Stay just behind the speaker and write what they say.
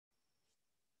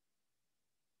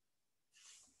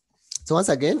So once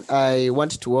again, I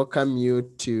want to welcome you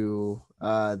to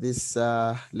this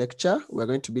lecture. We're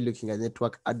going to be looking at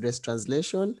network address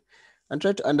translation and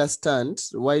try to understand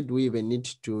why do we even need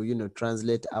to,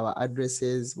 translate our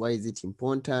addresses? Why is it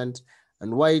important?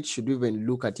 And why should we even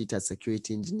look at it as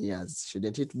security engineers?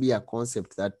 Shouldn't it be a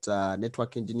concept that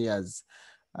network engineers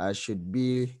should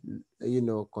be,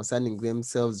 concerning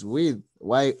themselves with?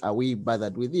 Why are we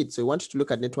bothered with it? So we want to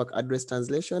look at network address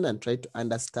translation and try to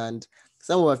understand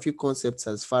some of a few concepts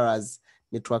as far as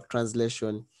network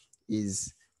translation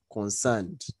is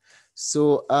concerned.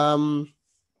 So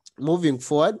moving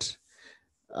forward,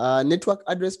 network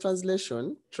address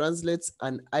translation translates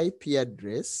an IP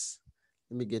address.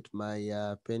 Let me get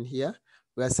my pen here.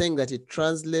 We are saying that it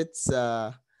translates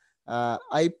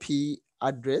IP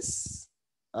address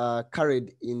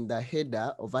carried in the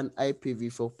header of an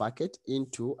IPv4 packet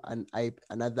into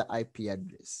another IP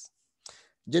address.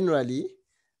 Generally,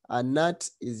 a NAT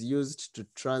is used to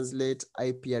translate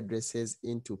IP addresses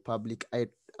into public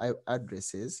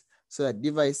addresses so that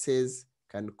devices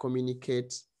can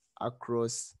communicate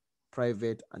across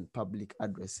private and public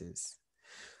addresses.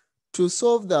 To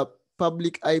solve the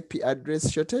public IP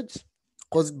address shortage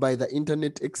caused by the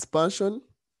internet expansion,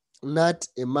 NAT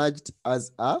emerged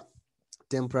as a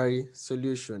temporary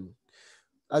solution.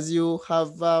 As you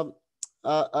have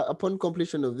upon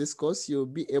completion of this course, you'll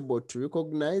be able to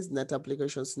recognize NAT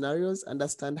application scenarios,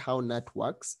 understand how NAT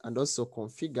works, and also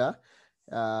configure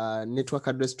network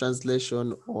address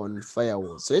translation on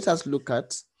firewalls. So let us look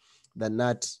at the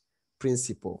NAT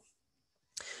principle.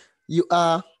 You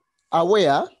are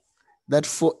aware that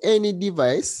for any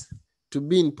device to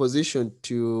be in position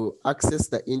to access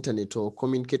the internet or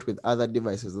communicate with other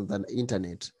devices on the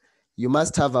internet, you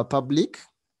must have a public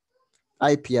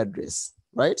IP address,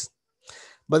 right?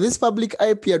 But these public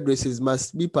IP addresses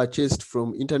must be purchased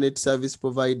from internet service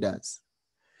providers.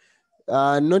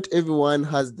 Not everyone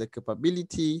has the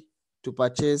capability to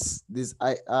purchase this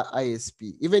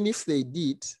ISP. Even if they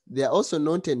did, they are also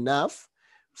not enough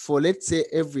for, let's say,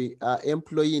 every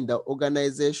employee in the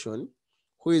organization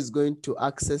who is going to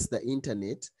access the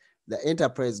internet. The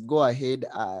enterprise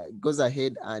goes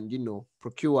ahead and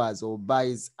procures or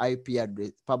buys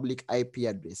public IP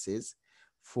addresses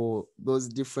for those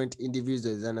different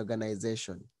individuals and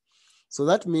organization. So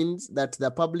that means that the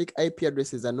public IP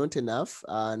addresses are not enough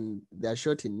and they are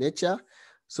short in nature.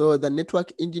 So the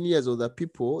network engineers or the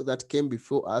people that came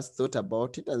before us thought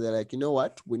about it and they're like, you know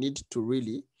what, we need to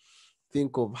really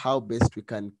think of how best we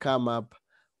can come up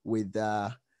with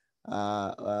a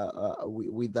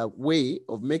way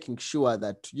of making sure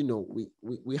that we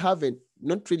have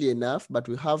not really enough, but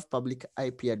we have public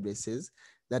IP addresses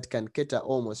that can cater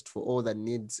almost for all the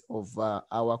needs of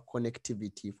our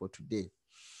connectivity for today.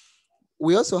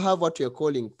 We also have what we are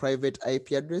calling private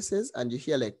IP addresses, and you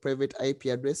hear like private IP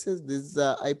addresses. These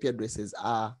IP addresses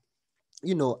are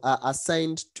are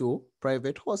assigned to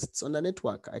private hosts on the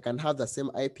network. I can have the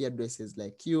same IP addresses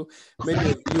like you.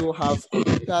 Many of you have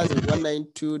computers with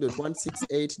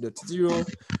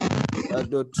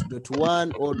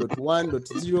 192.168.0.1 or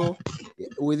 .1.0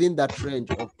 within that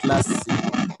range of class C.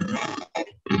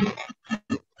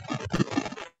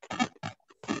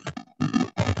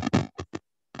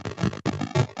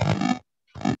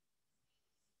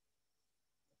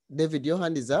 David, your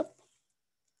hand is up.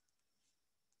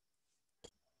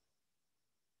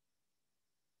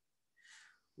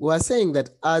 We are saying that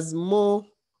as more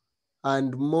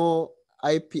and more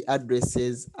IP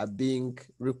addresses are being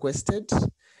requested,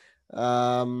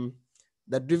 the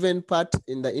driven part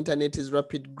in the internet is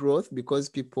rapid growth because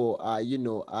people are,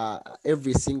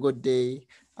 every single day,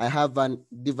 I have a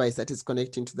device that is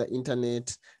connecting to the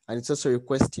internet and it's also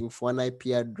requesting for an IP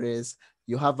address.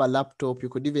 You have a laptop, you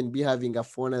could even be having a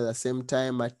phone at the same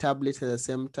time, a tablet at the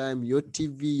same time, your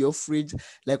TV, your fridge,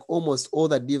 like almost all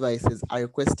the devices are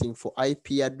requesting for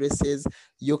IP addresses.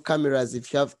 Your cameras,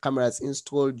 if you have cameras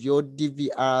installed, your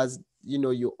DVRs,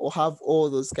 you have all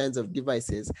those kinds of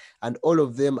devices and all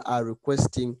of them are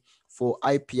requesting for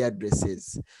IP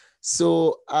addresses.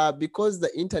 So because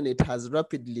the internet has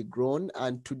rapidly grown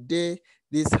and today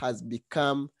this has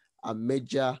become a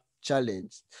major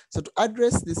challenge. So to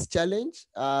address this challenge,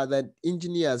 that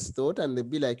engineers thought, and they'd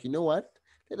be like, you know what,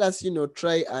 let us,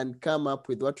 try and come up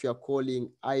with what we are calling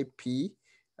IP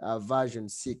version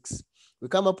 6. We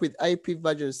come up with IP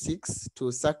version 6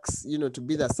 to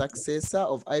be the successor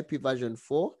of IP version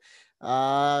 4.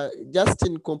 Just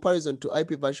in comparison to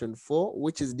IP version 4,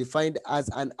 which is defined as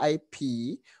an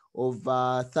IP of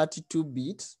 32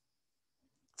 bits.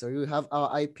 So we have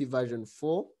our IP version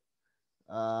 4.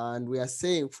 And we are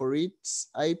saying for its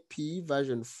IP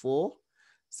version 4,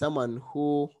 someone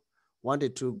who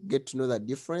wanted to get to know the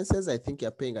differences, I think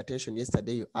you're paying attention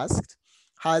yesterday, you asked,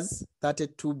 has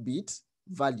 32-bit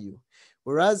value,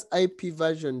 whereas IP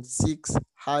version 6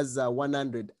 has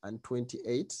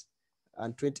 128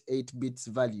 and 28 bits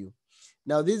value.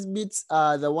 Now, these bits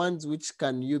are the ones which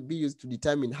can be used to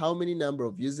determine how many number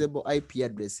of usable IP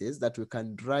addresses that we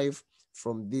can derive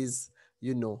from these,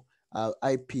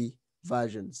 IP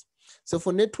versions. So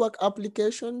for network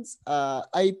applications,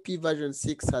 IP version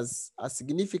 6 has a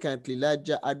significantly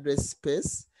larger address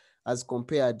space as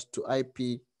compared to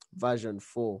IP version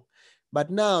 4.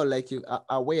 But now, like you are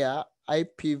aware,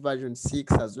 IP version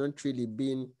 6 has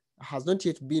not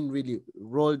yet been really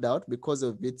rolled out because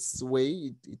of its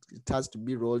way it has to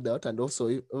be rolled out, and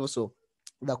also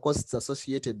the costs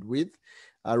associated with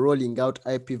rolling out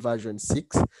IP version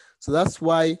 6. So that's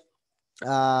why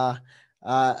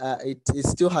it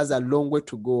still has a long way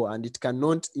to go, and it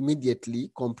cannot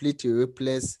immediately completely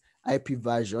replace IP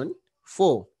version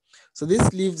 4. So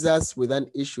this leaves us with an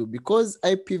issue, because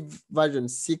IP version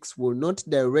 6 will not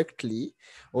directly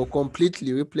or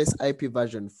completely replace IP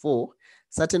version 4.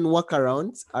 Certain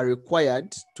workarounds are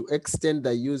required to extend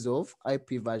the use of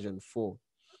IP version 4.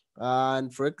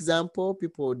 And for example,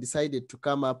 people decided to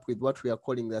come up with what we are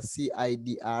calling the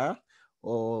CIDR,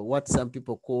 or what some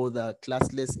people call the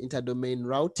classless interdomain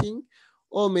routing,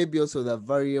 or maybe also the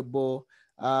variable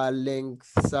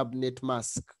length subnet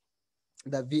mask,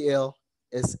 the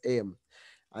VLSM.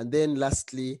 And then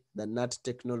lastly, the NAT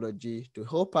technology to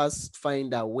help us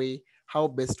find a way how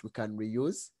best we can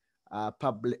reuse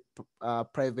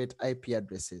private IP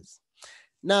addresses.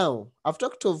 Now, I've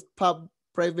talked of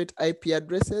private IP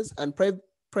addresses, and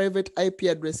private IP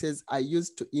addresses are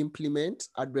used to implement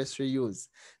address reuse.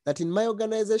 That in my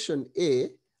organization A,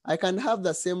 I can have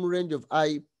the same range of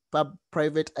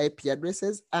private IP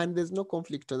addresses, and there's no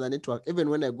conflict on the network, even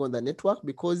when I go on the network,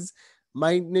 because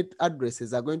my net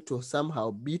addresses are going to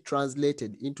somehow be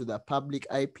translated into the public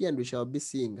IP, and we shall be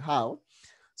seeing how.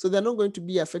 So they're not going to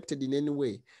be affected in any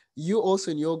way. You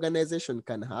also in your organization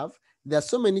can have, there are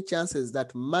so many chances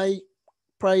that my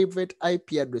private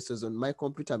IP addresses on my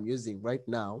computer I'm using right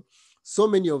now, so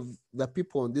many of the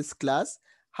people on this class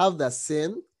have the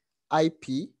same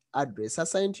IP address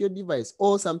assigned to your device,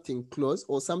 or something close,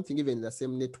 or something even in the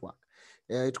same network.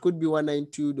 It could be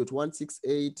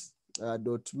 192.168.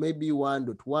 Maybe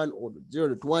 1.1 or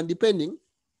 0.1, depending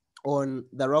on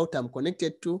the route I'm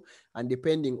connected to and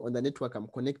depending on the network I'm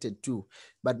connected to.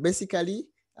 But basically,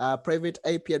 private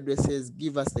IP addresses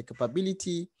give us the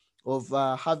capability of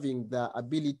having the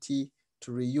ability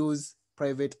to reuse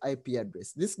private IP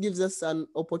address. This gives us an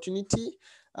opportunity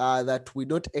that we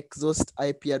don't exhaust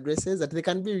IP addresses, that they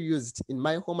can be reused. In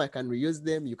my home, I can reuse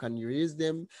them, you can reuse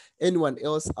them, anyone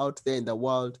else out there in the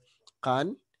world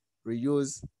can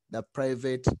reuse the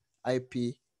private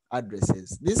IP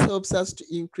addresses. This helps us to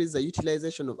increase the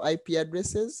utilization of IP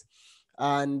addresses.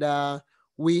 And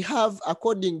we have,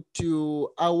 according to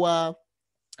our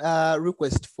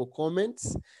request for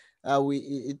comments,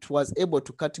 it was able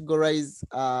to categorize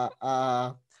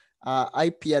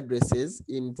IP addresses,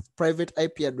 in private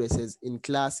IP addresses, in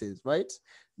classes, right?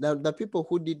 Now, the people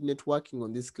who did networking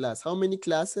on this class, how many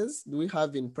classes do we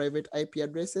have in private IP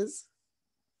addresses?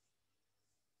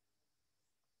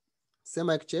 Say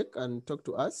mic check and talk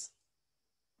to us.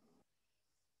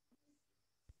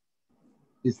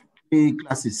 It's 3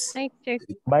 classes. Mic check.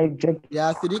 Mic check.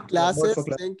 Yeah, 3 classes.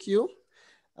 Thank you.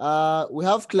 We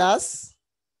have class.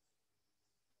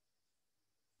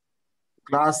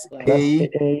 Class A.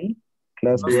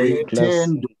 Class A,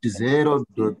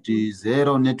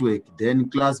 10.0.0 network. Then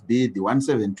class B, the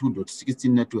 172.16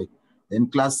 network. Then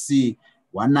class C,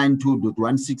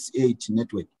 192.168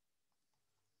 network.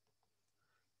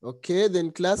 Okay,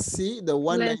 then class C, the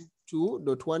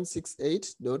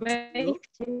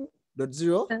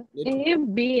 192.168.0. A,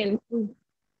 B, and C.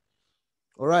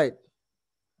 All right.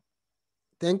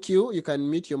 Thank you. You can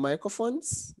mute your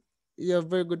microphones. You're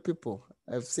very good people.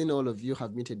 I've seen all of you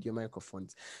have muted your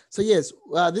microphones. So yes,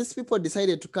 these people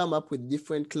decided to come up with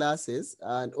different classes,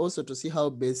 and also to see how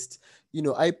best,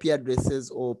 IP addresses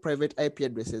or private IP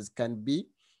addresses can be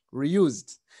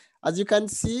reused. As you can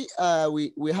see,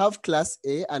 we have class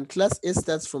A, and class A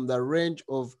starts from the range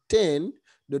of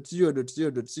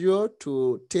 10.0.0.0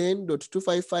 to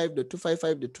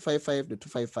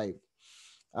 10.255.255.255.255.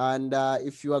 And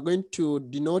if you are going to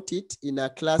denote it in a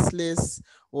classless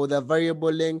or the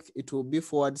variable length, it will be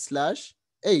 /8.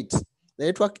 The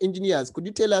network engineers, could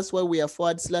you tell us why we are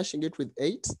 /ing it with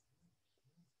 8?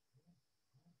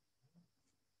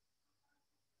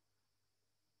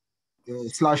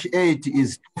 /8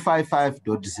 is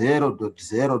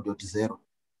 255.0.0.0.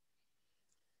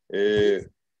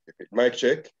 Mic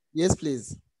check. Yes,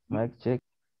 please. Mic check.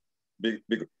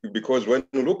 Because when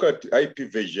you look at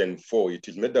IP version 4, it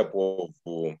is made up of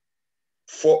 4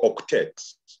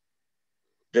 octets.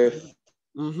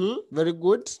 Very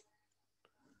good.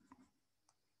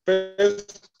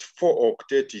 First 4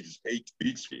 octet is 8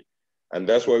 bits, and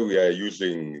that's why we are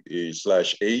using a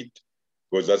 /8,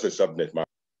 because that's a subnet mark.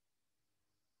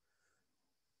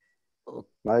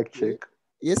 Mic check.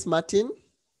 Yes, Martin.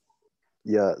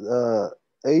 Yeah,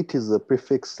 8 is the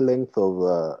prefix length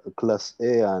of class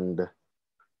A, and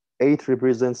 8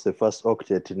 represents the first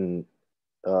octet in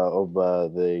of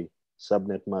the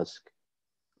subnet mask.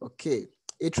 Okay.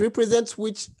 It represents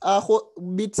which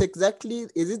bits exactly?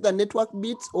 Is it the network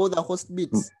bits or the host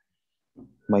bits?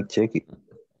 Mic check.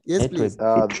 Yes, Network, please.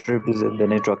 it represents the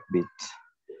network bit.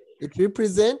 It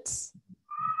represents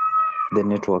The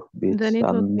network bits.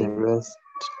 And the rest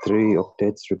 3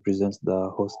 octets represents the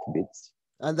host bits.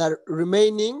 And the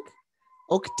remaining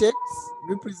octets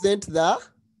represent the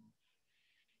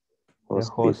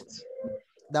host bits.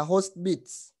 The host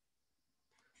bits.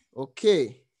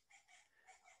 Okay.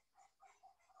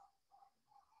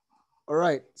 All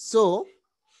right. So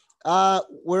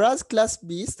whereas class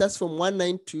B starts from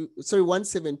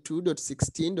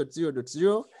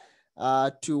 172.16.0.0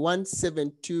 to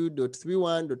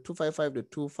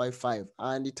 172.31.255.255,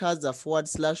 and it has a / of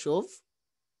 16.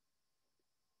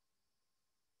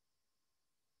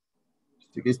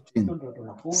 It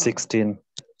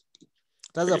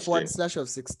has a / of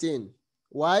 16.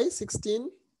 Why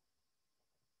 16?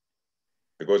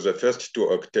 Because the first 2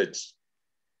 octets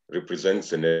represents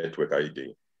the network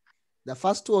ID. The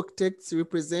first 2 octets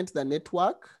represent the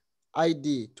network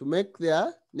ID to make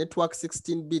their network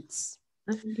 16 bits.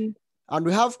 And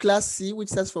we have class C, which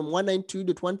starts from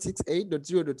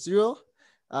 192.168.0.0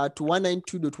 to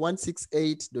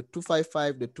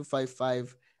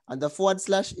 192.168.255.255. And the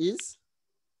 / is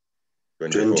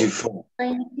 24.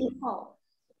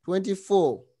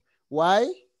 24.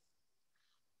 Why?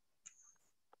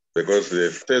 Because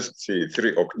the first 3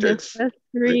 octets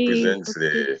represent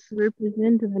the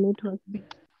network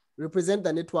bit. Represent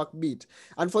the network bit.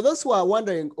 And for those who are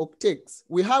wondering, octets,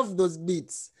 we have those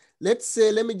bits. Let's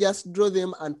say, let me just draw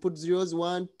them and put zeros.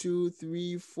 1, 2,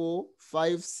 3, 4,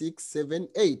 5, 6, 7,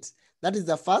 8. That is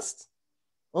the first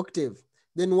octave.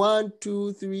 Then 1,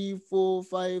 2, 3, 4,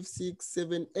 5, 6,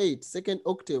 7, 8. Second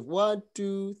octave. 1,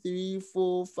 2, 3,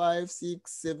 4, 5,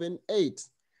 6, 7, 8.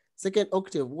 Second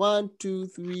octave. 1, 2,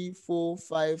 3, 4,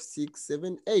 5, 6,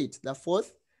 7, 8. The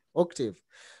fourth octave.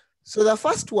 So the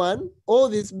first one, all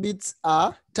these bits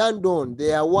are turned on.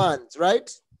 They are ones, right?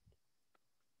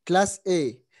 Class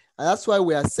A. And that's why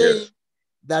we are saying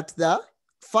that the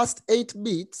first 8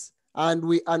 bits, and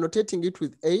we are annotating it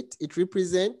with 8, it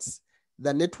represents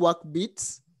the network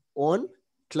bits on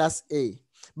class A.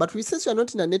 But since we are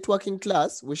not in a networking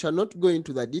class, we shall not go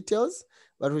into the details,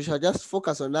 but we shall just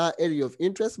focus on our area of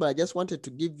interest. But I just wanted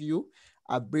to give you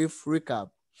a brief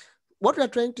recap. What we're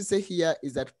trying to say here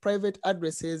is that private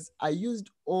addresses are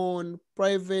used on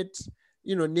private,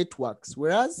 networks,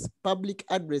 whereas public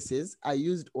addresses are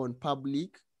used on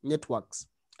public networks.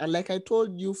 And like I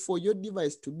told you, for your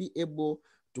device to be able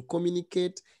to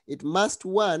communicate, it must,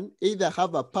 1, either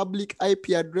have a public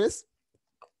IP address,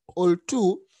 or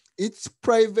 2, its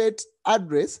private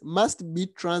address must be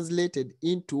translated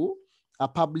into a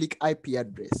public IP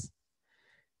address.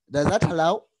 Does that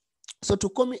allow? So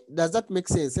does that make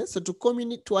sense? So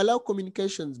to allow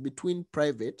communications between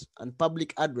private and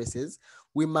public addresses,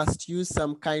 we must use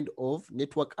some kind of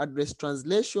network address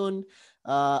translation,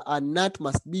 and NAT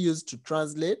must be used to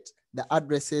translate the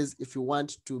addresses if you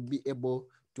want to be able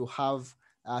to have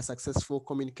a successful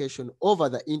communication over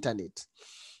the internet.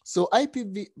 So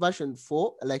IPv version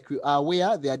 4, like we are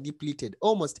aware, they are depleted.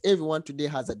 Almost everyone today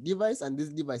has a device, and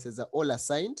these devices are all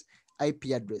assigned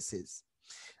IP addresses.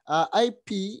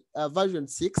 IP version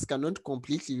 6 cannot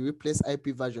completely replace IP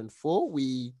version 4.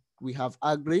 We have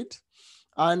agreed.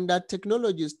 And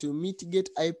technologies to mitigate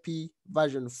IP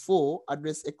version 4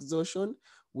 address exhaustion,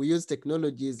 we use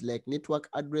technologies like network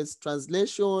address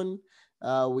translation.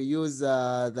 We use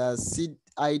the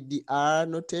CIDR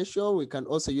notation. We can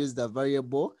also use the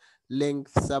variable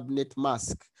length subnet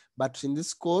mask. But in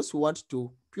this course, we want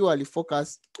to purely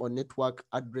focus on network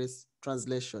address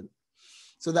translation.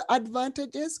 So the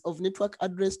advantages of network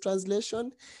address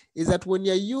translation is that when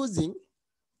you're using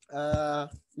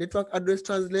network address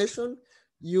translation,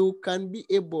 you can be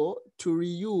able to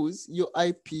reuse your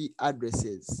IP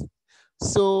addresses.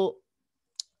 So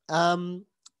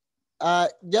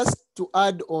just to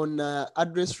add on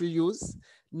address reuse,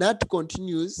 NAT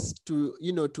continues to,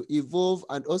 to evolve,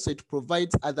 and also it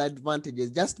provides other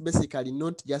advantages, just basically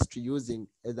not just using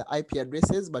the IP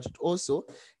addresses, but it also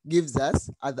gives us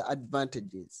other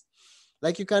advantages.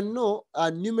 Like you can know,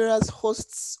 numerous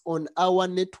hosts on our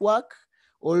network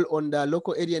or on the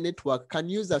local area network can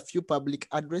use a few public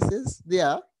addresses.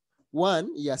 There,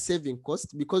 one, you're saving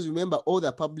cost, because remember, all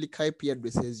the public IP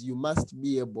addresses, you must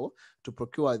be able to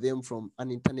procure them from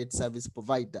an internet service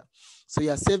provider. So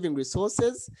you're saving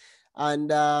resources,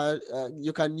 and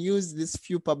you can use these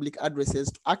few public addresses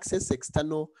to access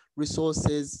external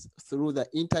resources through the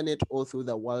internet or through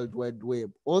the World Wide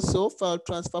Web. Also, file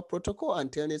transfer protocol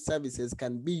and telnet services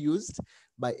can be used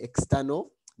by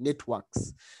external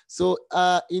networks. So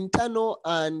internal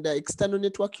and external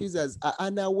network users are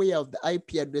unaware of the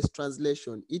IP address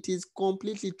translation. It is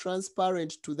completely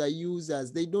transparent to the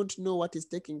users. They don't know what is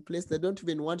taking place. They don't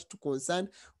even want to concern.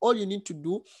 All you need to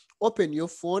do, open your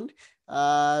phone,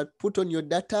 put on your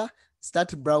data,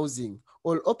 start browsing,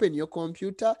 or open your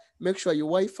computer, make sure your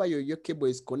Wi-Fi or your cable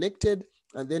is connected,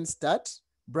 and then start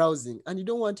browsing. And you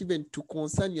don't want even to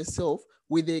concern yourself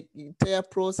with the entire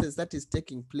process that is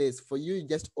taking place. For you, you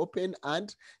just open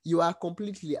and you are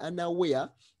completely unaware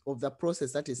of the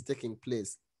process that is taking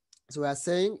place. So we are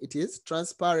saying it is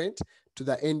transparent to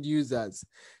the end users.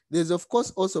 There's of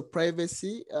course also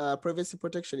privacy. Privacy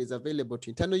protection is available to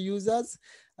internal users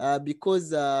because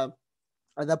the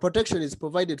protection is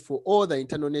provided for all the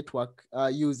internal network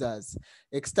users.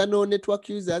 External network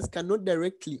users cannot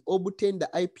directly obtain the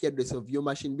IP address of your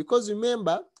machine, because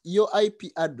remember, your IP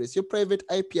address, your private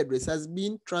IP address has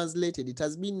been translated, it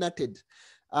has been NATed,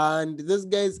 and those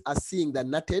guys are seeing the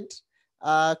NATed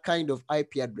kind of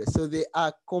IP address. So they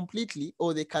are completely,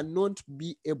 or they cannot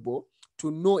be able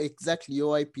to know exactly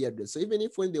your IP address. So even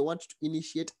if when they want to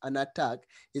initiate an attack,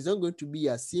 it's not going to be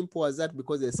as simple as that,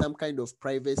 because there's some kind of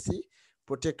privacy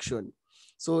protection.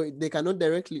 So they cannot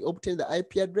directly obtain the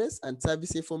IP address and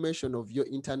service information of your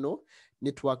internal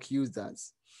network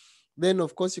users. Then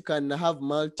of course you can have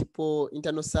multiple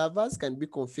internal servers, can be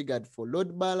configured for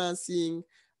load balancing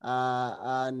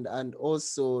and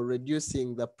also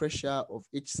reducing the pressure of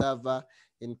each server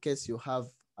in case you have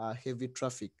heavy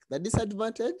traffic. The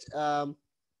disadvantage,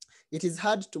 it is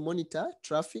hard to monitor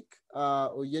traffic,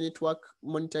 or your network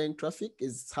monitoring traffic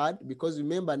is hard, because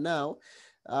remember now,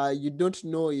 you don't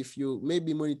know if you may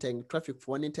be monitoring traffic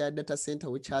for one entire data center,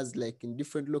 which has like in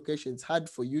different locations. Hard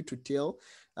for you to tell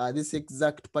this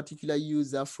exact particular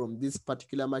user from this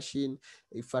particular machine,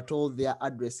 if at all their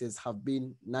addresses have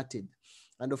been NATed.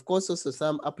 And of course, also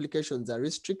some applications are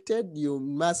restricted. You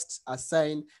must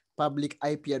assign public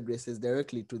IP addresses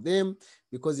directly to them,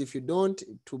 because if you don't,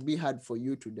 it will be hard for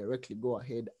you to directly go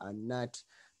ahead and NAT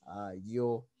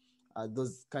your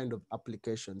those kind of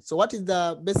applications. So what is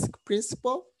the basic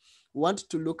principle? We want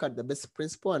to look at the basic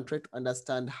principle and try to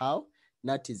understand how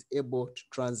NAT is able to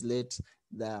translate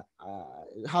the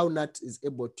how NAT is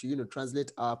able to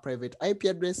translate our private IP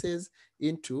addresses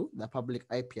into the public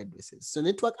IP addresses. So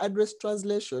network address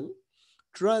translation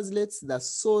translates the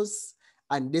source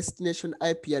and destination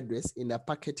IP address in the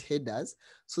packet headers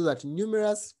so that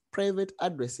numerous private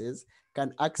addresses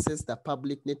can access the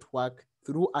public network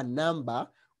through a number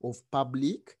of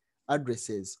public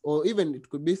addresses, or even it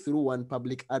could be through one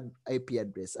public IP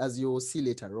address, as you will see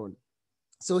later on.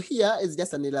 So here is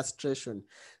just an illustration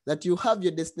that you have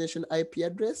your destination IP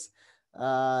address.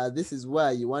 This is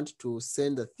where you want to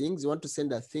send the things. You want to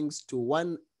send the things to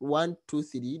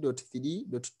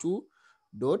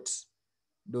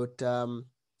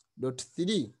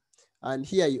 123.3.2.3. And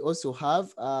here you also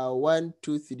have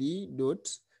 123.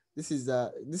 This is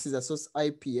a source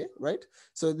IP, right?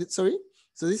 So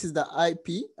So this is the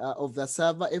IP of the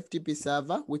server, FTP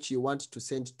server, which you want to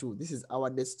send to. This is our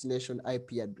destination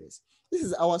IP address. This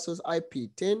is our source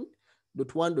IP,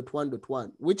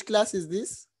 10.1.1.1. Which class is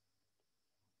this?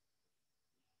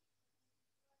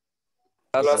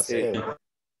 Class A.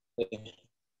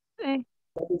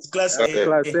 It's Class A.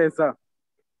 Class A, sir.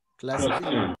 Class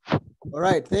A. All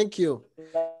right, thank you.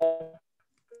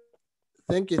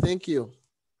 Thank you.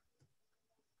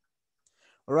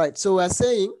 All right, so we're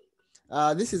saying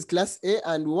this is class A,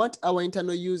 and we want our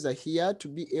internal user here to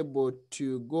be able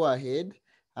to go ahead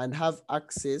and have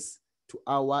access to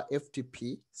our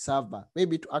FTP server,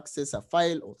 maybe to access a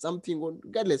file or something,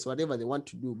 regardless, whatever they want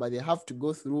to do, but they have to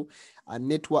go through a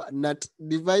network NAT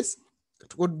device.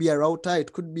 It could be a router,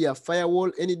 it could be a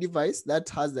firewall, any device that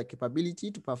has the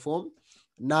capability to perform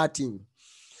NATing.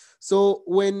 So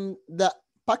when the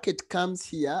packet comes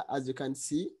here, as you can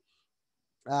see,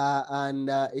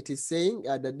 it is saying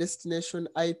the destination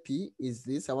IP is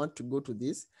this. I want to go to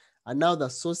this. And now the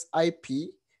source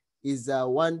IP is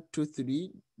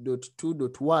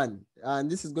 123.2.1.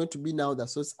 And this is going to be now the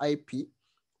source IP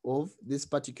of this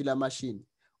particular machine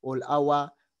or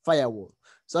our firewall.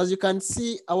 So as you can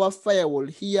see, our firewall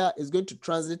here is going to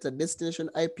translate the destination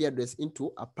IP address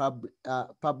into a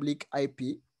public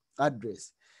IP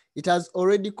address. It has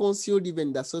already concealed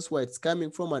even the source where it's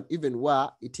coming from and even where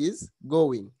it is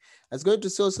going. It's going to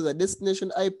say also the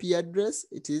destination IP address.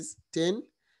 It is 10.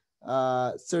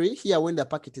 Here when the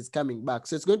packet is coming back.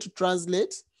 So it's going to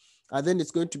translate and then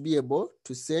it's going to be able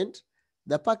to send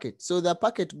the packet. So the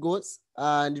packet goes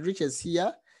and it reaches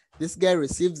here. This guy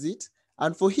receives it.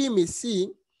 And for him, he's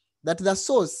seeing that the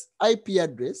source IP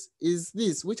address is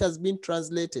this, which has been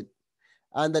translated.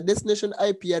 And the destination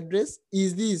IP address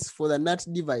is this for the NAT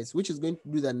device, which is going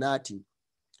to do the NATing.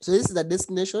 So this is the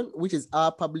destination, which is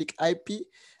our public IP.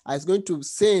 It's going to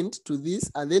send to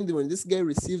this. And then when this guy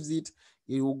receives it,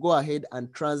 he will go ahead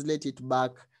and translate it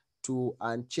back to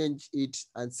and change it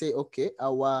and say, okay,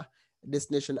 our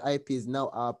destination IP is now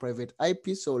our private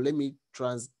IP. So let me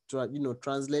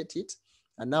translate it.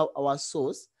 And now our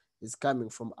source is coming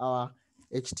from our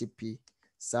HTTP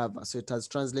server. So it has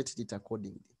translated it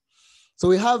accordingly. So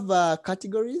we have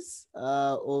categories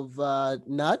of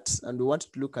NAT, and we want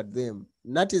to look at them.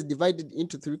 NAT is divided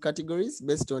into 3 categories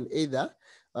based on either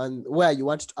and where you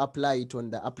want to apply it on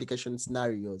the application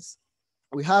scenarios.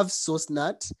 We have source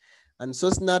NAT, and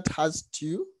source NAT has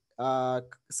 2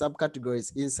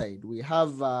 subcategories inside. We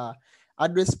have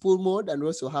address pool mode, and we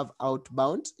also have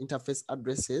outbound interface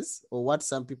addresses, or what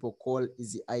some people call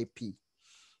easy IP.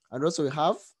 And also we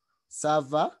have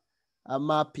server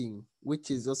mapping, which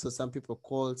is also some people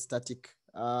call static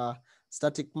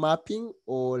mapping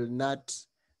or NAT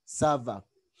server.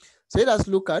 So let us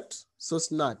look at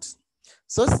source NAT.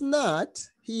 Source NAT,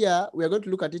 here we are going to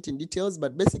look at it in details,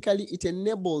 but basically it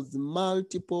enables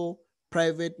multiple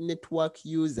private network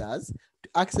users to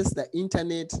access the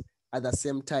internet at the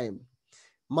same time.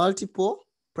 Multiple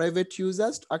private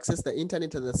users to access the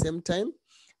internet at the same time.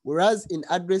 Whereas in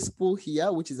address pool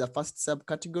here, which is the first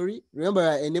subcategory, remember we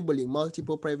are enabling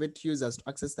multiple private users to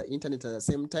access the internet at the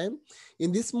same time.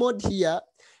 In this mode here,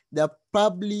 the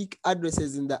public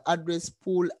addresses in the address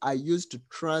pool are used to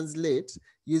translate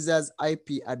users'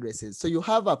 IP addresses. So you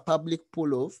have a public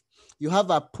pool of,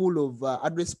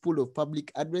 address pool of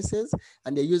public addresses,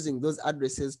 and they're using those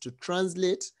addresses to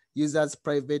translate users'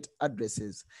 private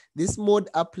addresses. This mode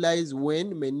applies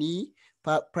when many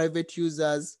private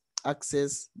users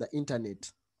access the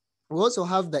internet. We also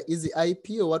have the easy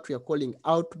IP, or what we are calling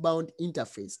outbound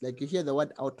interface. Like you hear the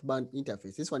word outbound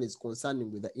interface. This one is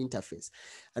concerning with the interface.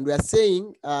 And we are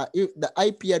saying if the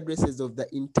IP addresses of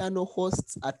the internal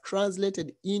hosts are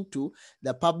translated into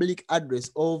the public address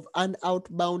of an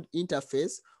outbound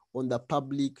interface on the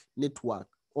public network.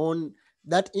 On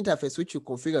that interface which you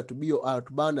configure to be your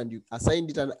outbound, and you assign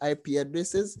it an IP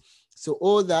addresses. So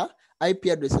all the IP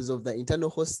addresses of the internal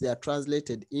hosts, they are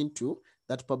translated into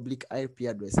that public IP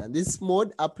address. And this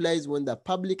mode applies when the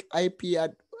public IP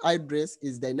address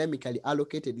is dynamically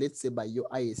allocated, let's say by your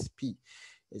ISP.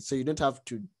 So you don't have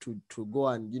to go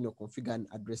and configure an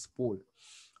address pool.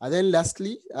 And then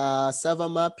lastly, server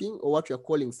mapping, or what we are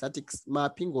calling static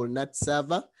mapping or NAT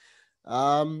server.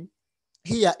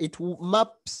 Here it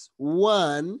maps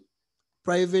one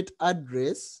private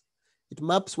address. It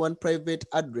maps one private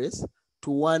address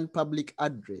to one public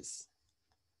address.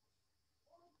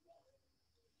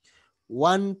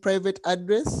 One private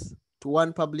address to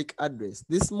one public address.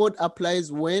 This mode applies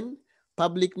when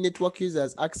public network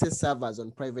users access servers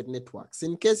on private networks.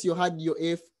 In case you had your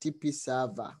FTP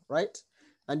server, right?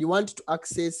 And you want to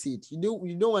access it, you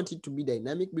don't want it to be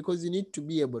dynamic, because you need to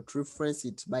be able to reference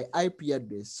it by IP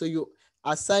address. So you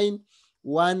assign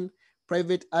one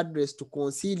private address to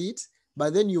conceal it,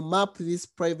 but then you map this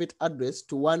private address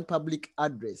to one public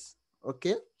address,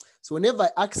 okay? So whenever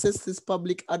I access this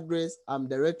public address, I'm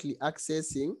directly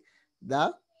accessing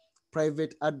the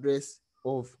private address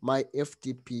of my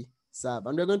FTP server.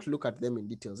 And we're going to look at them in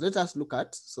details. Let us look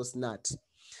at source NAT.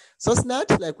 Source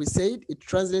NAT, like we said, it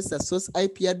translates the source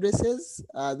IP addresses.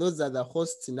 Those are the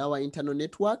hosts in our internal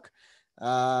network,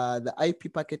 the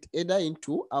IP packet header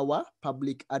into our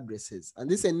public addresses. And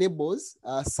this enables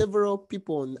several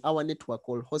people on our network,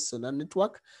 or hosts on our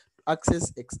network,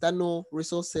 access external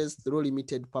resources through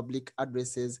limited public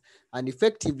addresses, and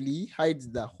effectively hides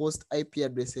the host IP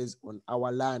addresses on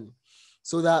our LAN.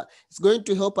 So that it's going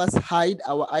to help us hide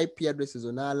our IP addresses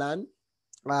on our LAN.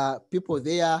 People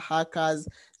there, hackers,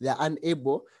 they're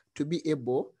unable to be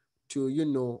able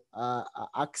to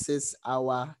access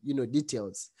our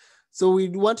details. So we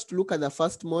want to look at the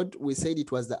first mode. We said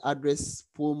it was the address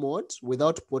pool mode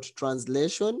without port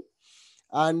translation.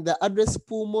 And the address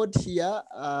pool mode here,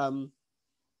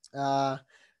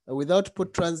 without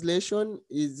port translation,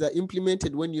 is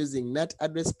implemented when using NAT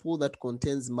address pool that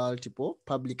contains multiple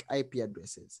public IP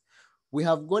addresses. We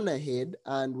have gone ahead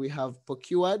and we have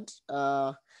procured,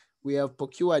 our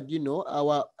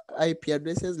IP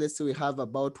addresses. Let's say we have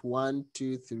about 1,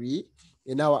 2, 3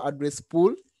 in our address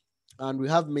pool, and we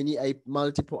have many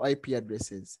multiple IP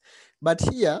addresses. But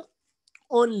here,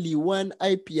 only one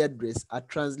IP address are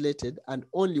translated and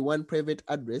only one private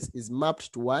address is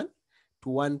mapped to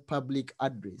one public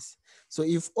address. So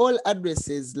if all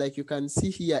addresses, like you can see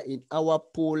here in our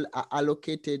pool, are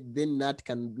allocated, then NAT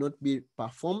cannot be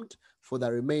performed for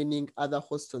the remaining other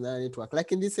hosts on the network.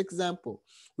 Like in this example,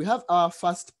 we have our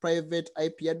first private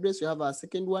IP address, we have our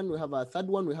second one, we have our third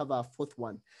one, we have our fourth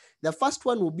one. The first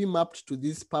one will be mapped to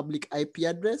this public IP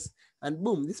address, and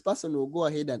boom, this person will go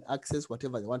ahead and access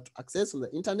whatever they want to access on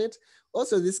the internet.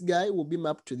 Also, this guy will be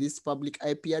mapped to this public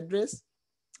IP address,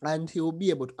 and he will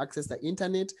be able to access the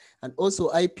internet. And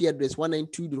also IP address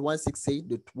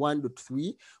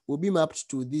 192.168.1.3 will be mapped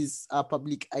to this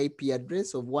public IP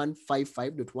address of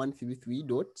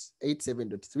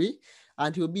 155.133.87.3,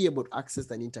 and he'll be able to access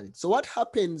the internet. So what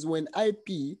happens when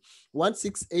IP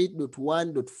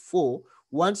 168.1.4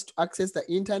 wants to access the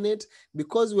internet?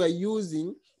 Because we are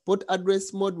using port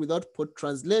address mode without port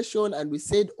translation, and we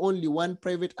said only one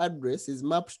private address is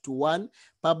mapped to one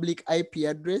public IP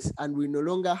address, and we no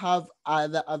longer have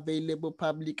other available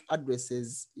public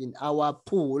addresses in our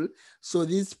pool. So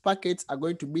these packets are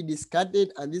going to be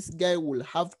discarded, and this guy will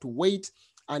have to wait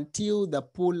until the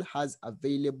pool has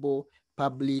available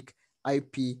public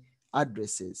IP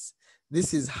addresses.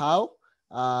 This is how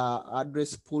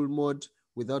address pool mode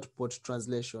without port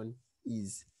translation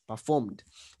is performed.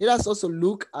 Let us also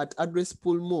look at address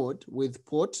pool mode with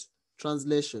port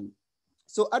translation.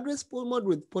 So address pool mode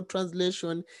with port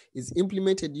translation is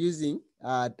implemented using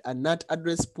a NAT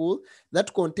address pool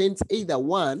that contains either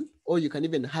one, or you can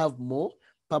even have more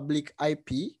public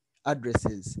IP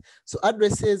addresses. So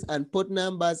addresses and port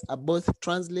numbers are both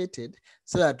translated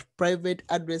so that private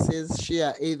addresses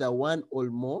share either one or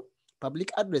more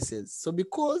public addresses. So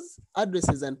because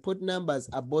addresses and port numbers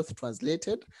are both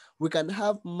translated, we can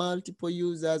have multiple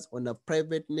users on a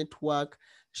private network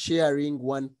sharing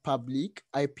one public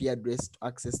IP address to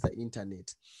access the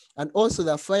internet. And also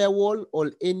the firewall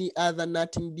or any other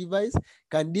NATing device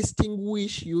can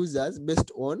distinguish users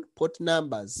based on port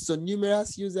numbers. So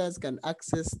numerous users can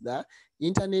access the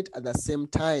internet at the same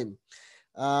time.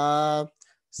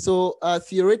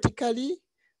 Theoretically,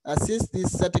 since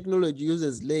this technology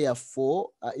uses layer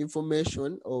 4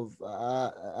 information of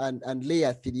and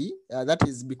layer 3, that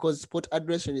is because port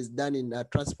addressing is done in a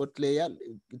transport layer.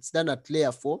 It's done at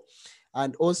layer 4,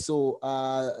 and also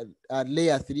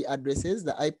layer 3 addresses,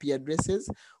 the IP addresses.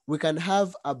 We can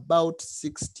have about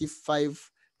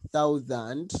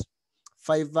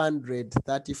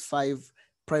 65,535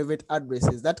 private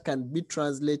addresses that can be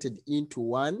translated into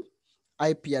one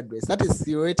IP address. That is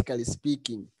theoretically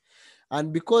speaking.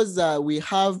 And because we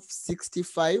have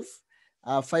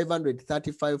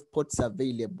 535 ports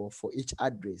available for each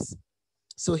address.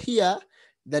 So here,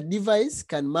 the device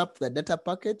can map the data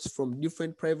packets from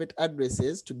different private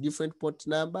addresses to different port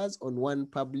numbers on one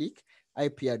public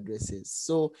IP addresses.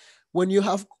 So when we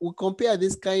compare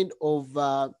this kind of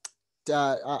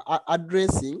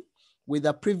addressing with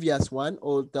the previous one,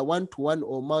 or the one-to-one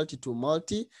or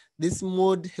multi-to-multi, this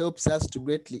mode helps us to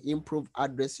greatly improve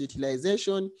address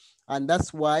utilization. And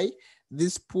that's why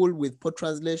this pool with port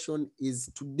translation is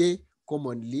today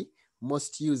commonly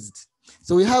most used.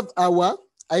 So we have our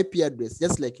IP address,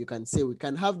 just like you can say, we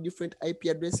can have different IP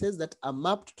addresses that are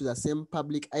mapped to the same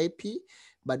public IP,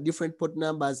 but different port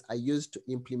numbers are used to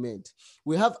implement.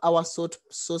 We have our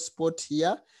source port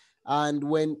here. And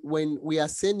when we are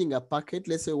sending a packet,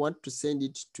 let's say we want to send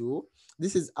it to,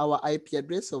 this is our IP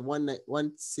address of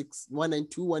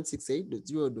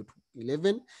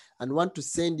 192.168.0.11, and want to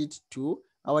send it to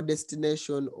our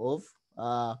destination of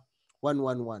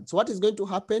 111. So what is going to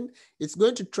happen? It's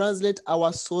going to translate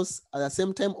our source at the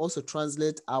same time, also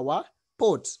translate our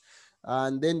port,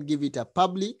 and then give it a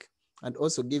public and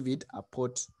also give it a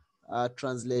port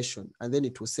translation, and then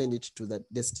it will send it to the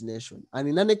destination. And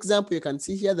in an example, you can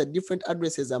see here that different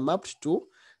addresses are mapped to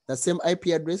the same IP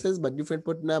addresses, but different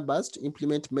port numbers to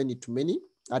implement many-to-many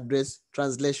address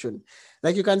translation.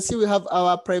 Like you can see, we have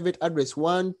our private address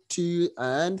 1, 2,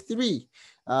 and 3,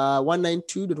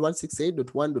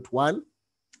 192.168.1.1,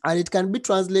 and it can be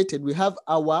translated. We have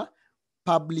our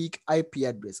public IP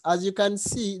address. As you can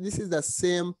see, this is the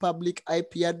same public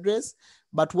IP address,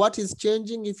 but what is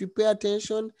changing, if you pay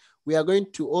attention, we are going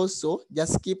to also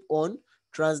just keep on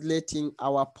translating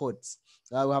our ports.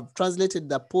 We have translated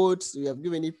the ports. We have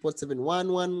given it port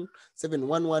 711,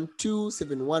 7112,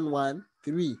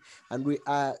 7113, and we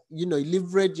are,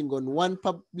 leveraging on one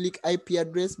public IP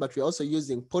address, but we're also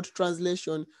using port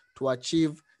translation to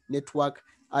achieve network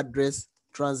address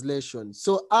translation.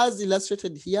 So as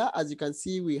illustrated here, as you can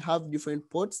see, we have different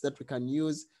ports that we can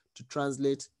use to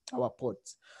translate our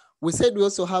ports. We said we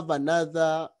also have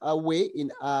another way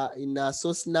in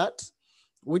source NAT,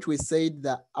 which we said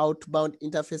the outbound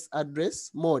interface address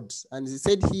mode. And we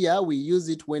said here we use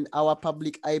it when our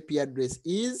public IP address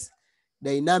is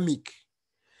dynamic.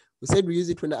 We said we use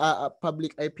it when our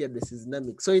public IP address is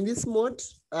dynamic. So in this mode,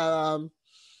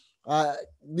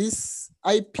 this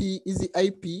easy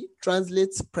IP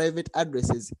translates private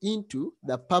addresses into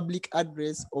the public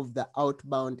address of the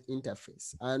outbound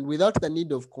interface. And without the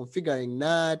need of configuring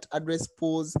NAT address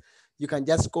pools, you can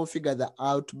just configure the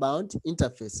outbound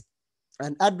interface.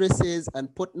 And addresses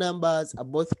and port numbers are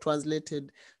both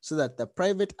translated so that the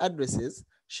private addresses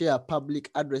share public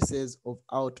addresses of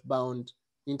outbound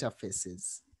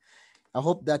interfaces. I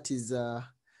hope that is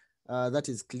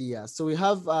clear. So we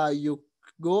have you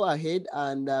go ahead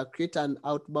and create an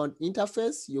outbound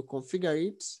interface, you configure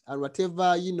it, and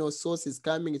whatever source is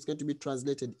coming, it's going to be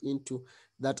translated into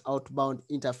that outbound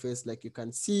interface, like you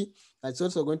can see. And it's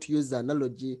also going to use the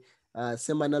analogy,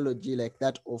 same analogy like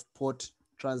that of port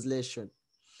translation.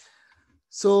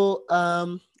 So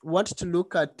want to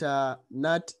look at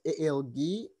NAT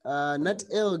ALG. NAT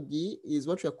ALG is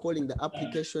what we are calling the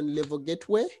application level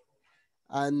gateway,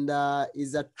 and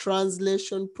is a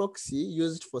translation proxy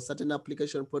used for certain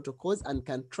application protocols and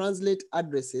can translate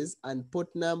addresses and port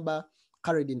number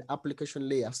carried in application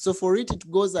layer. So for it, it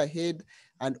goes ahead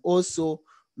and also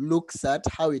looks at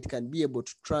how it can be able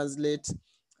to translate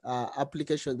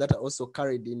applications that are also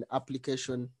carried in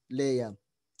application layer.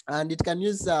 And it can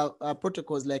use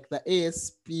protocols like the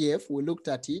ASPF. We looked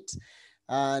at it,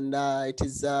 and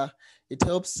it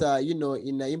helps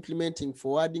in implementing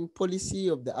forwarding policy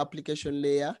of the application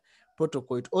layer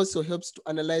protocol. It also helps to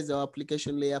analyze our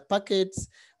application layer packets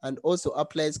and also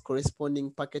applies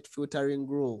corresponding packet filtering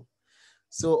rule.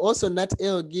 So also NAT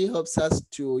ALG helps us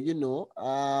to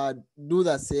do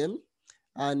the same,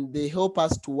 and they help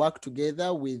us to work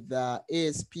together with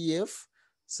ASPF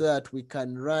so that we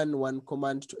can run one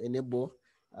command to enable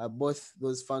both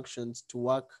those functions to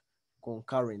work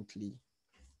concurrently.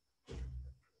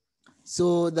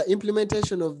 So the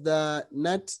implementation of the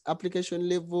NAT application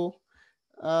level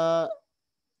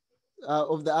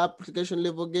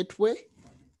gateway,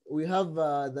 we have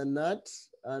the NAT,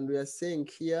 and we are saying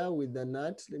here with the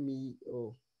NAT, we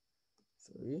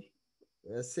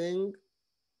are saying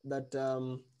that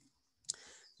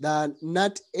the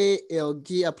NAT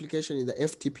ALG application is the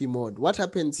FTP mode. What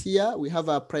happens here? We have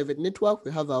our private network,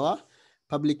 we have our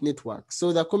public network.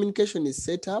 So the communication is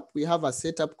set up. We have a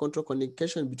setup control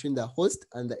communication between the host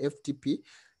and the FTP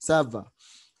server.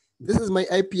 This is my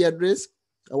IP address.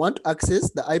 I want to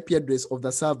access the IP address of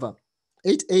the server.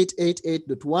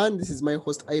 8888.1, this is my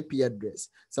host IP address.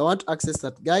 So I want to access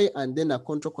that guy, and then a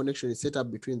control connection is set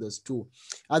up between those two.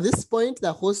 At this point,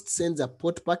 the host sends a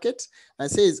port packet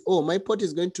and says, oh, my port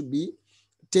is going to be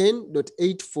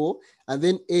 10.84, and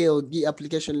then ALG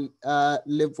application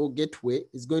level gateway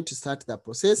is going to start the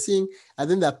processing,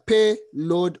 and then the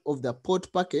payload of the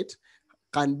port packet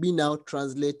can be now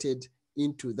translated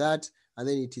into that, and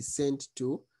then it is sent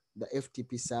to the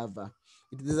FTP server.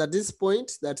 It is at this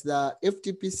point that the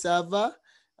FTP server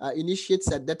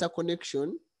initiates a data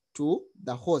connection to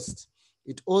the host.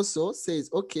 It also says,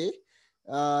 okay,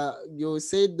 you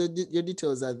said your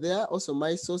details are there. Also,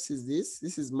 my source is this.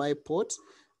 This is my port.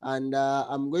 And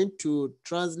I'm going to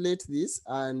translate this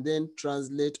and then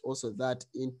translate also that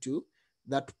into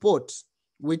that port,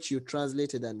 which you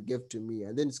translated and gave to me.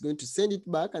 And then it's going to send it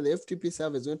back, and the FTP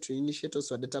server is going to initiate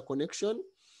also a data connection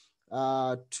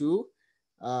to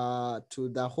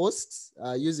the host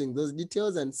using those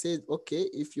details, and says, okay,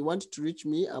 if you want to reach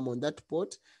me, I'm on that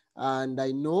port, and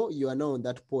I know you are now on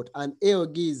that port. And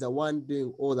ALG is the one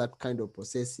doing all that kind of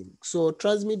processing. So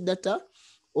transmit data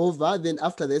over, then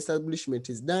after the establishment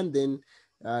is done, then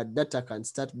data can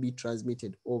start be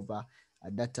transmitted over a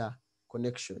data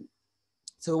connection.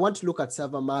 So we want to look at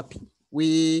server mapping.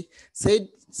 We said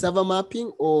server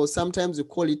mapping, or sometimes we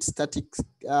call it static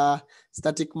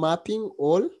mapping,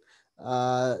 or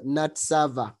NAT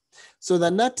server. So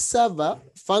the NAT server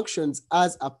functions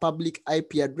as a public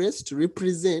IP address to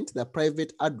represent the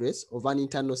private address of an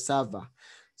internal server.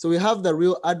 So we have the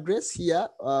real address here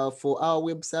for our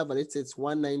web server. Let's say it's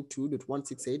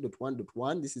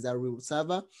 192.168.1.1. This is our real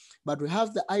server. But we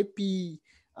have the IP,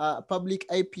 public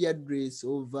IP address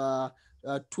of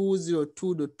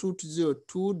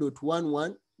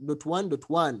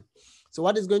 202.202.1.1.1.1. So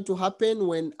what is going to happen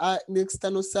when an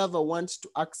external server wants to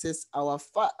access our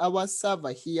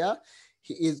server here?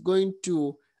 He is going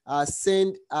to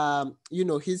send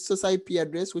his source IP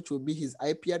address, which will be his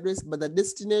IP address, but the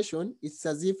destination, it's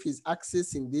as if he's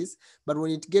accessing this. But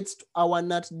when it gets to our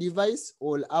NAT device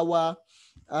or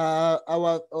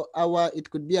it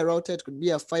could be a router, it could be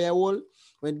a firewall.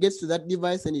 When it gets to that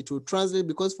device, and it will translate,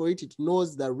 because for it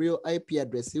knows the real IP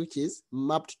address, which is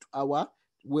mapped to our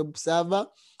web server,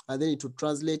 and then it will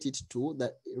translate it to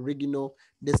the original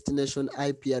destination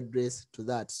IP address to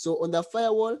that. So on the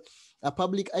firewall, a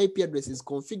public IP address is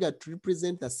configured to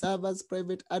represent the server's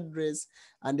private address,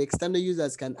 and external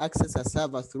users can access a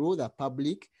server through the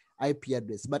public IP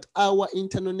address. But our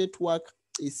internal network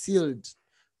is sealed.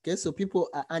 Okay, so people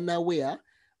are unaware,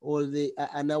 or they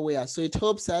are unaware. So it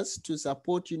helps us to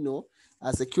support,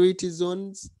 security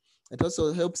zones. It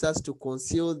also helps us to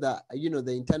conceal the,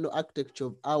 the internal architecture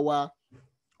of our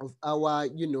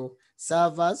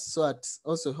servers. So it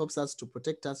also helps us to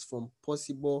protect us from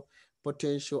possible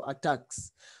potential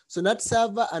attacks. So NAT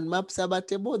server and map server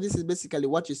table, this is basically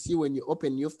what you see when you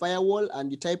open your firewall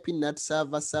and you type in NAT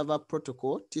server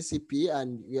protocol, TCP,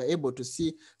 and you're able to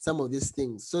see some of these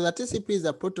things. So the TCP is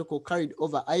a protocol carried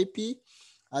over IP.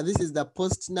 This is the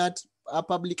postNAT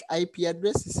public IP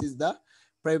address. This is the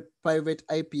private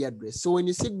IP address. So when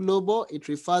you see global, it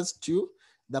refers to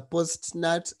the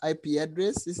postNAT IP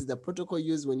address. This is the protocol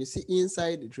used. When you see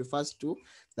inside, it refers to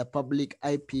the public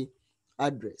IP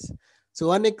address. So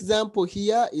one example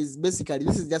here is basically,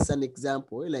 this is just an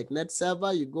example, like NAT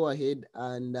server, you go ahead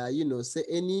and, say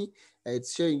any,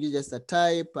 it's showing you just a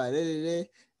type, any,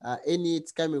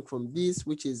 it's coming from this,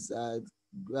 which is,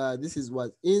 this is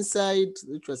what inside,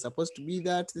 which was supposed to be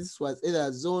that. This was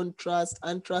either zone, trust,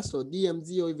 untrust, or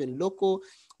DMZ, or even local.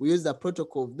 We use the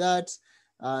protocol of that,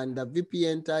 and the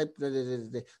VPN type.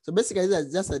 So basically, these are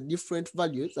just a different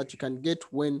values that you can get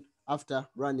when after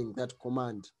running that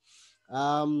command.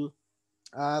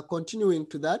 Continuing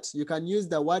to that, you can use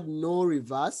the word no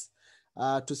reverse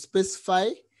to specify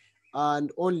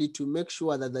and only to make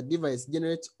sure that the device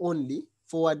generates only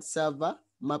forward server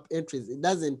map entries. It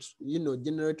doesn't,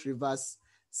 generate reverse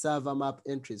server map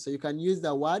entries. So you can use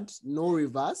the word no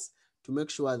reverse to make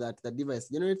sure that the device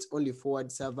generates only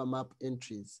forward server map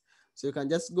entries. So you can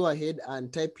just go ahead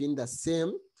and type in the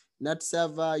same NAT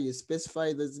server, you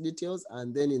specify those details,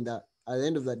 and then at the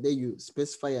end of the day, you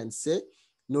specify and say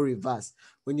no reverse.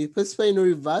 When you specify no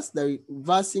reverse, the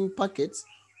reversing packets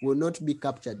will not be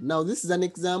captured. Now, this is an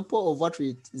example of what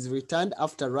is returned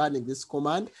after running this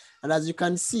command. And as you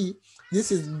can see,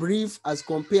 this is brief as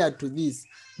compared to this.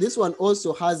 This one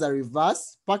also has a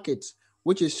reverse packet,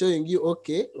 which is showing you,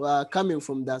 okay, coming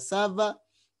from the server,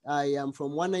 I am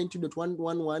from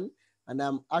 192.1.1.1, and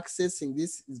I'm accessing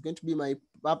this is going to be my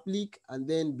public, and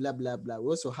then blah, blah, blah. We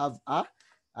also have a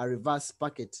reverse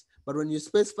packet. But when you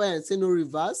specify and say no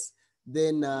reverse,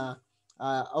 then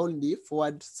only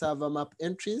forward server map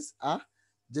entries are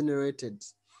generated.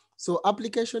 So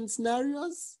application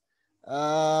scenarios,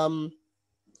 we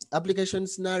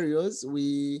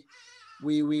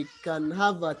can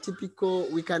have a typical,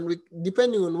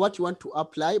 depending on what you want to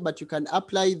apply, but you can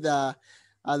apply the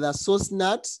source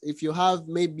NAT. If you have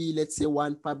maybe, let's say,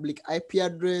 one public IP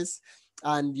address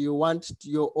and you want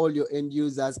all your end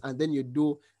users, and then you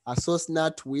do a source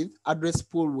NAT with address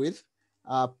pool with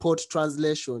port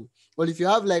translation. Well, if you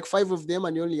have like 5 of them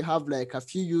and you only have like a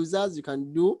few users, you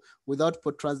can do without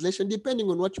port translation, depending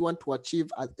on what you want to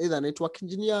achieve as either a network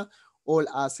engineer or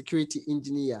a security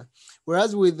engineer.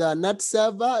 Whereas with a NAT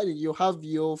server, you have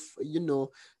your,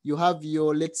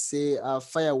 let's say,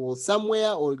 firewall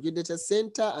somewhere or your data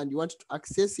center, and you want to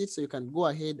access it, so you can go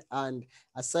ahead and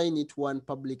assign it one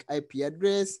public IP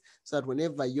address, so that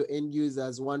whenever your end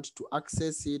users want to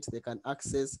access it, they can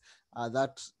access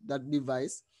that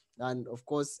device. And of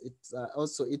course, it's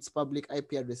also its public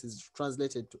IP address is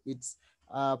translated to its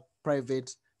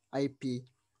private IP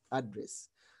address.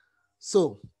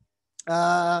 So,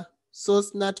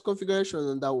 source NAT configuration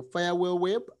on the firewall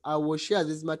web. I will share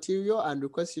this material and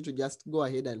request you to just go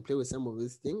ahead and play with some of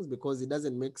these things, because it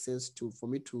doesn't make sense for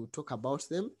me to talk about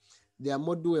them. They are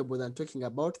more doable than talking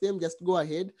about them. Just go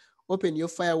ahead, open your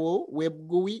firewall web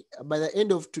GUI. By the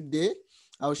end of today,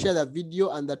 I'll share the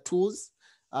video and the tools,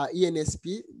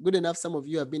 ENSP. Good enough, some of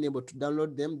you have been able to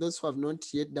download them. Those who have not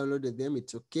yet downloaded them,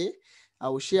 it's okay. I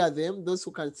will share them. Those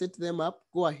who can set them up,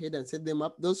 go ahead and set them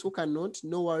up. Those who cannot,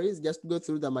 no worries. Just go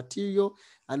through the material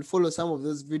and follow some of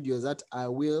those videos that I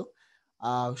will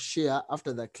share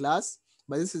after the class.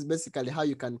 But this is basically how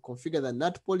you can configure the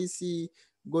NAT policy,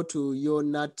 go to your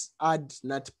add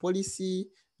NAT policy,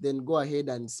 then go ahead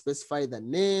and specify the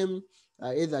name,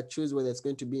 either choose whether it's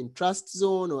going to be in trust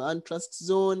zone or untrust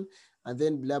zone, and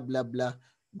then blah, blah, blah,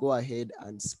 go ahead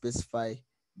and specify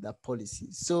the policy.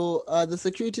 So the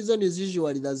security zone is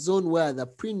usually the zone where the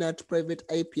pre-NAT private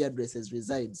IP addresses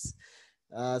resides.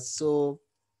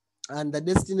 And the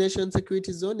destination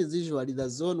security zone is usually the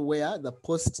zone where the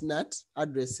post-NAT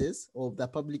addresses of the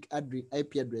public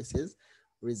IP addresses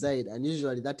reside, and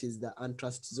usually that is the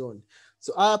untrust zone.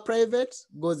 So our private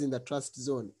goes in the trust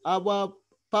zone. Our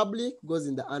public goes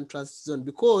in the untrust zone,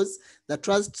 because the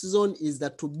trust zone is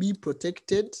the to be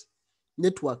protected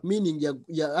network, meaning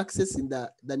you're accessing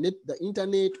the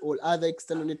internet or other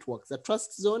external networks. The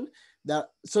trust zone, the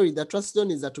trust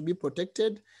zone is that to be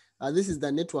protected. This is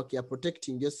the network you're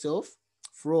protecting yourself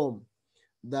from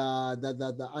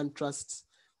the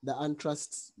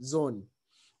untrust zone.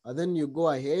 And then you go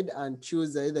ahead and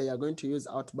choose either you're going to use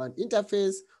outbound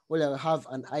interface or you have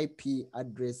an IP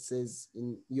addresses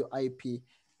in your IP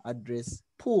address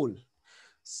pool.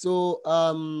 So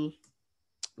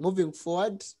moving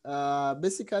forward,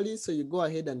 basically, so you go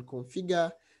ahead and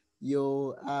configure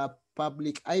your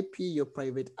public IP, your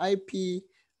private IP,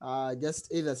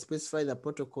 just either specify the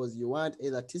protocols you want,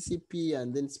 either TCP,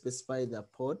 and then specify the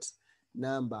port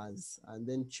numbers, and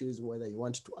then choose whether you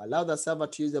want to allow the server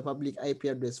to use the public IP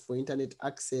address for internet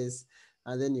access,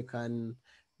 and then you can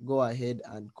go ahead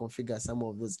and configure some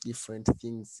of those different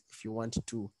things if you want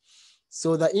to.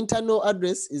 So the internal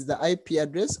address is the IP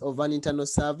address of an internal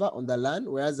server on the LAN,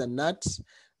 whereas the NAT,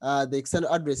 the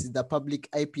external address is the public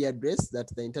IP address that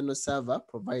the internal server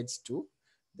provides to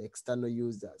the external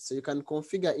user. So you can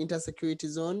configure intersecurity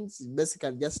zones.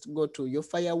 Basically, just go to your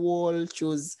firewall,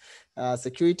 choose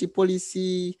security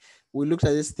policy. We looked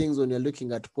at these things when you're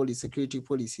looking at security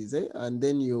policies, and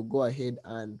then you go ahead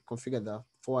and configure the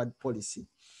forward policy.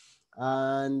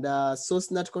 And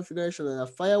source NAT configuration on a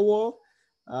firewall.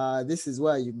 This is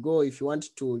where you go if you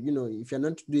want to, if you're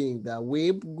not doing the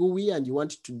web GUI and you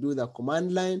want to do the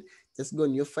command line, just go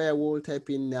on your firewall, type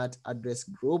in NAT address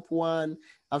group 1.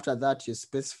 After that, you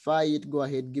specify it, go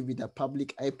ahead, give it a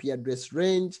public IP address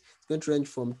range. It's going to range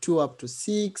from 2 up to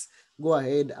 6. Go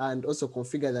ahead and also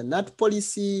configure the NAT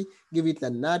policy, give it the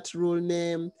NAT rule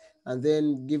name, and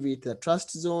then give it the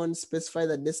trust zone, specify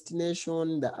the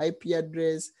destination, the IP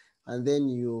address, and then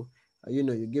you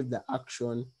give the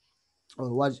action or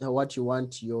what you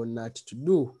want your NAT to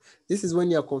do. This is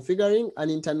when you're configuring an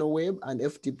internal web and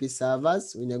FTP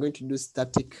servers. When you're going to do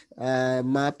static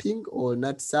mapping or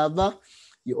NAT server,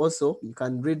 you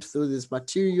can read through this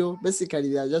material.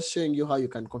 Basically, they're just showing you how you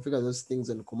can configure those things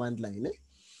on command line.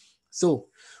 So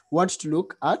what to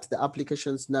look at the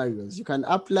application scenarios. You can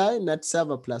apply NAT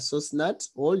server plus source NAT,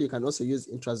 or you can also use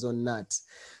intrazone NAT.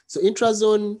 So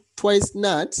intrazone twice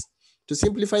NAT, to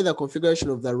simplify the configuration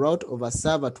of the route of a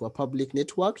server to a public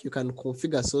network, you can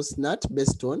configure source NAT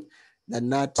based on the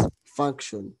NAT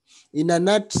function. In a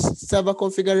NAT server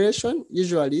configuration,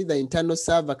 usually the internal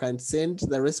server can send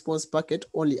the response packet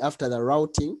only after the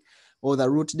routing or the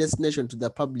route destination to the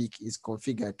public is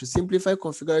configured. To simplify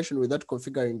configuration without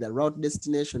configuring the route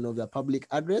destination of the public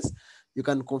address, you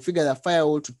can configure the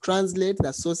firewall to translate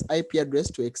the source IP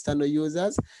address to external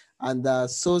users, and the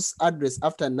source address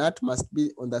after NAT must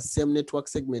be on the same network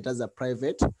segment as a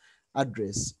private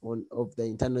address of the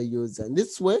internal user. And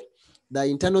this way, the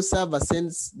internal server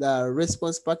sends the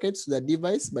response packets to the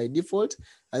device by default,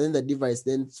 and then the device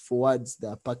then forwards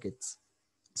the packets.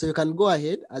 So you can go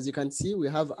ahead, as you can see, we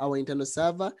have our internal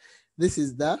server. This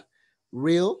is the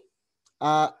real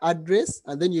address,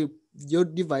 and then your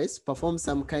device performs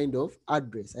some kind of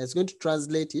address. And it's going to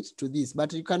translate it to this,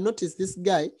 but you can notice this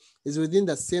guy is within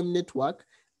the same network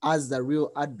as the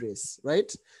real address,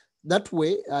 right? That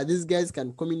way, these guys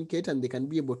can communicate and they can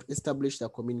be able to establish the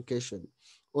communication.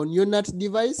 On your NAT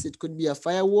device, it could be a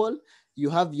firewall. You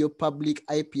have your public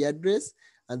IP address,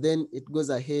 and then it goes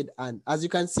ahead. And as you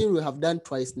can see, we have done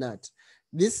twice NAT.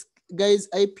 This guy's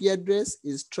IP address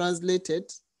is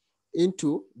translated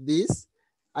into this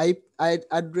IP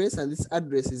address, and this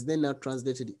address is then now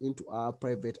translated into our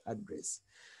private address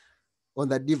on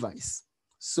the device.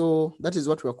 So that is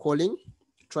what we're calling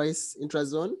twice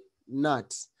intrazone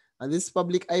NAT. And this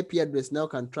public IP address now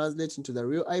can translate into the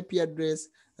real IP address,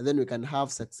 and then we can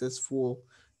have successful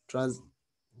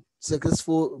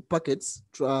packets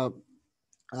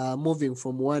moving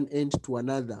from one end to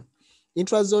another.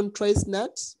 Intrazone twice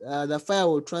NAT, the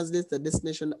firewall translates the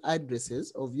destination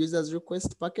addresses of users'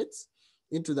 request packets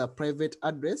into the private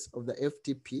address of the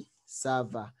FTP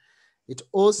server. It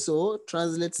also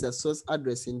translates the source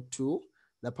address into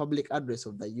the public address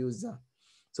of the user.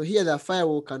 So here the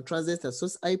firewall can translate the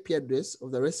source IP address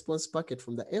of the response packet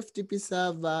from the FTP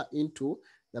server into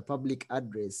the public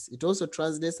address. It also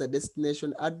translates the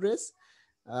destination address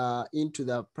into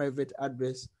the private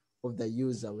address of the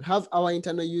user. We have our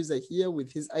internal user here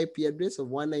with his IP address of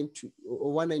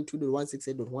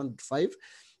 192.168.1.5.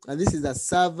 And this is the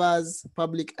server's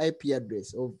public IP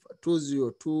address of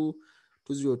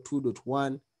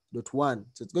 202.202.1.1.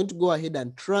 So it's going to go ahead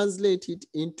and translate it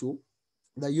into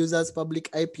the user's public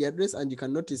IP address, and you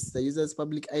can notice the user's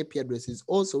public IP address is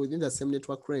also within the same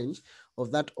network range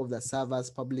of that of the server's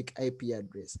public IP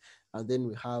address. And then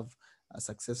we have a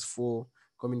successful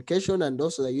communication, and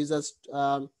also the user's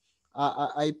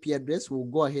IP address will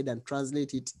go ahead and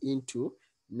translate it into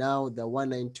now the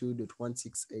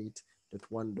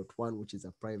 192.168.1.1, which is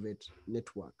a private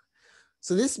network.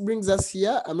 So this brings us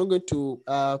here. I'm not going to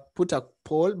put a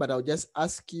poll, but I'll just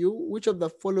ask you, which of the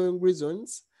following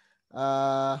reasons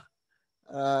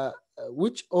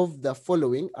which of the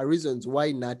following are reasons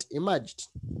why NAT emerged?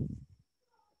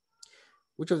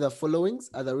 Which of the followings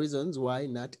are the reasons why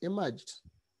NAT emerged?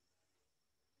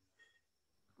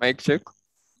 Mic check.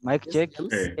 Mic Yes, check.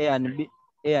 James? A and B.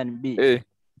 A and B. A.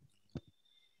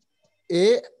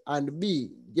 A and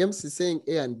B. James is saying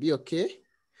A and B, okay?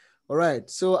 All right,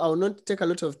 so I will not take a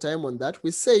lot of time on that.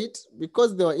 We said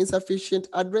because there were insufficient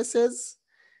addresses,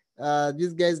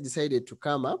 these guys decided to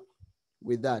come up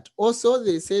with that. Also,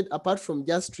 they said apart from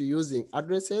just reusing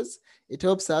addresses, it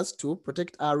helps us to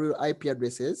protect our real IP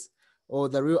addresses or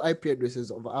the real IP addresses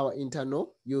of our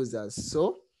internal users.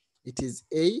 So it is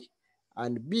A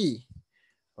and B.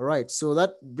 All right, so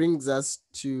that brings us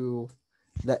to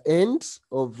the end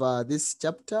of this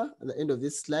chapter, and the end of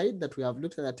this slide, that we have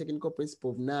looked at the technical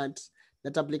principle of NAT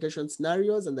application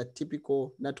scenarios and the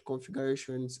typical NAT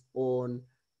configurations on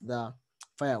the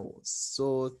firewalls.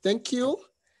 So thank you.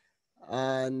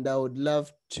 And I would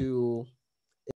love to